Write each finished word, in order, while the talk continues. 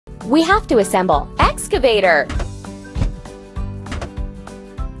We have to assemble excavator.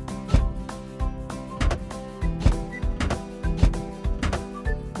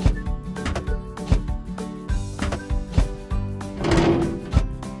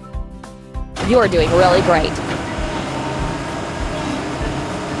 You're doing really great.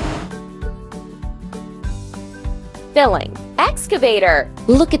 Filling excavator.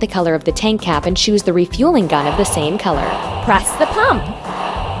 Look at the color of the tank cap and choose the refueling gun of the same color. Press the pump.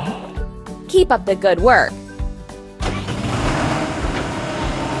 Keep up the good work.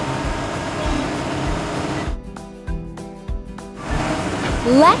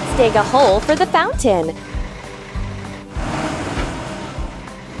 Let's dig a hole for the fountain.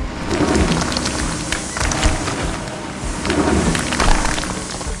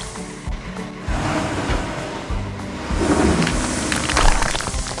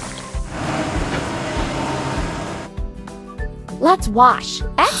 Let's wash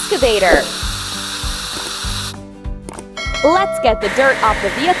excavator. Let's get the dirt off the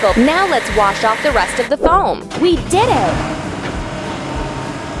vehicle. Now let's wash off the rest of the foam. We did it!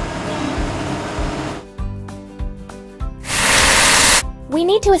 We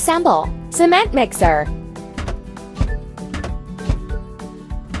need to assemble cement mixer.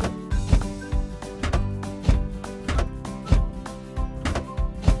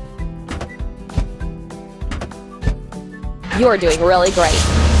 You're doing really great.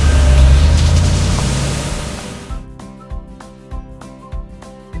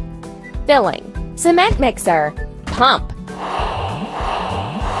 Filling cement mixer. Pump.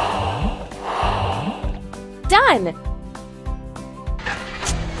 Done!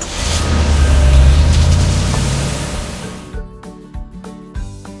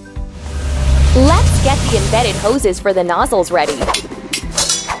 Let's get the embedded hoses for the nozzles ready.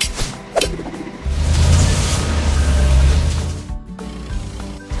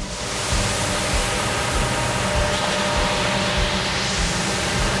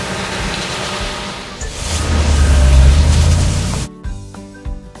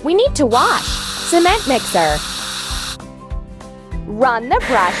 We need to wash cement mixer. Run the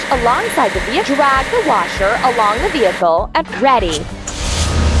brush alongside the vehicle. Drag the washer along the vehicle and ready.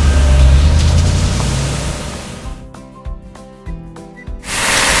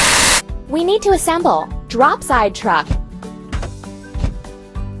 We need to assemble drop side truck.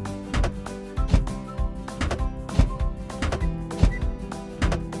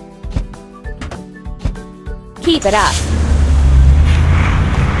 Keep it up.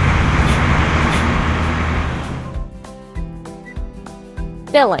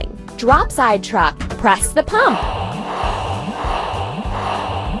 Filling drop side truck. Press the pump.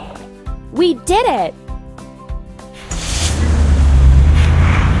 We did it!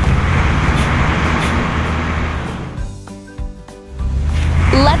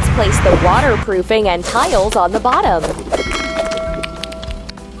 Let's place the waterproofing and tiles on the bottom.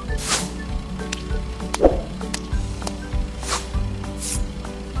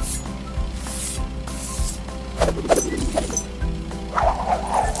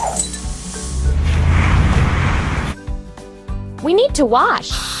 We need to wash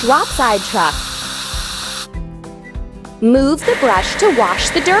drop side truck. Move the brush to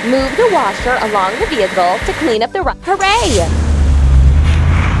wash the dirt. Move the washer along the vehicle to clean up the rust. Hooray!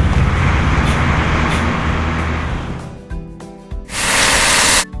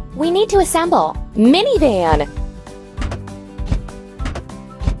 We need to assemble minivan.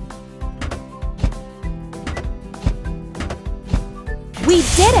 We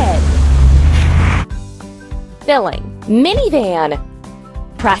did it! Filling minivan.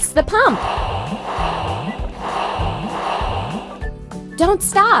 Press the pump. Don't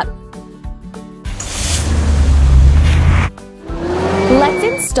stop. Let's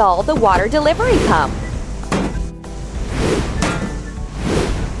install the water delivery pump.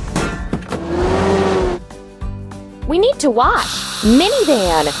 We need to wash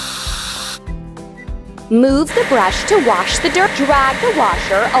minivan. Move the brush to wash the dirt. Drag the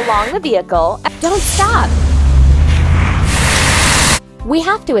washer along the vehicle. Don't stop. We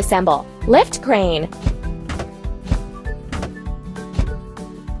have to assemble lift crane.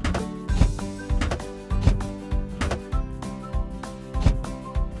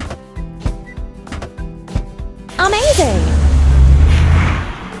 Amazing!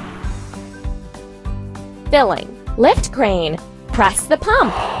 Filling lift crane. Press the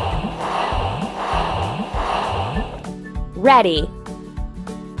pump. Ready.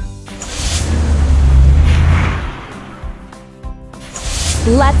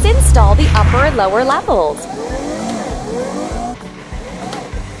 Let's install the upper and lower levels.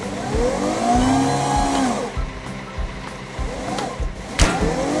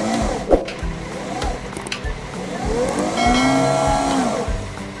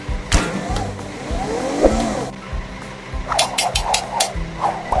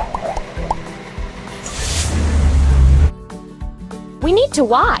 We need to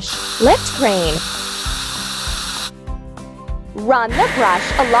wash. Lift crane. Run the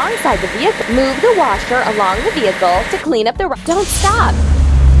brush alongside the vehicle. Move the washer along the vehicle to clean up the rust. Don't stop.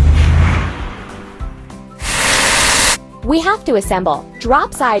 We have to assemble.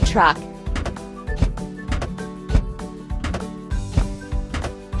 Drop side truck.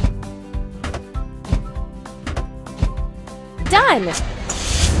 Done.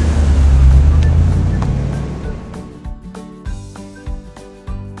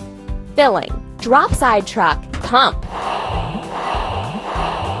 Filling. Drop side truck. Pump.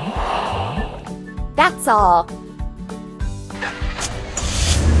 That's all.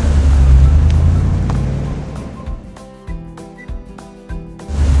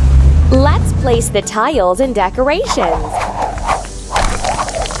 Let's place the tiles and decorations.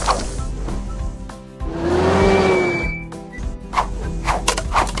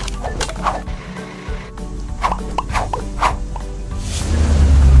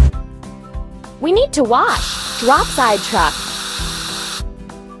 We need to wash. Drop side truck.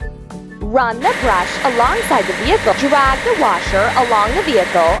 Run the brush alongside the vehicle. Drag the washer along the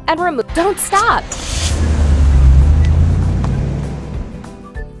vehicle and remove. Don't stop.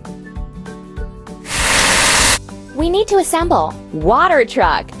 We need to assemble. Water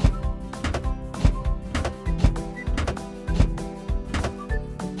truck.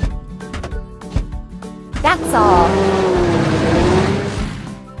 That's all.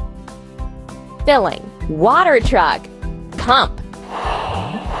 Filling. Water truck. Pump.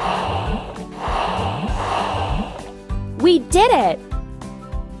 We did it!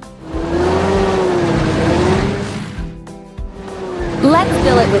 Let's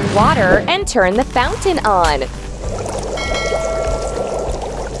fill it with water and turn the fountain on.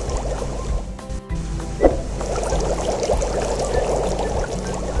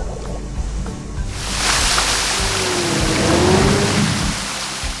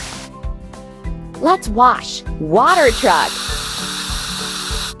 Let's wash. Water truck.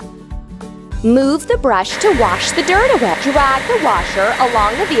 Move the brush to wash the dirt away. Drag the washer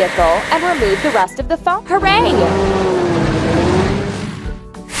along the vehicle and remove the rest of the foam. Hooray!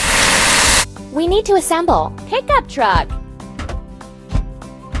 We need to assemble. Pickup truck.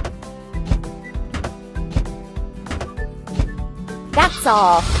 That's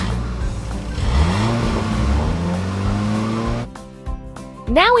all.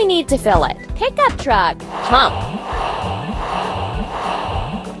 Now we need to fill it. Pickup truck. Pump.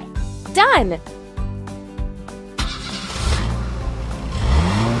 Done!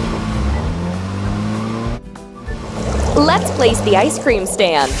 Let's place the ice cream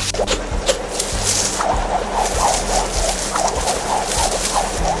stand.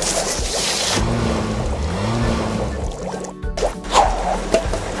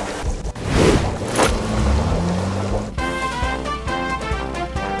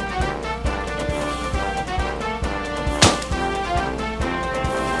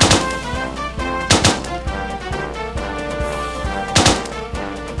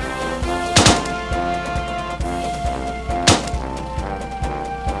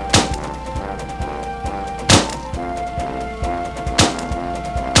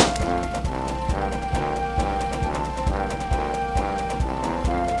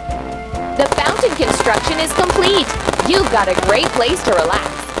 The fountain construction is complete. You've got a great place to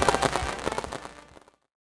relax.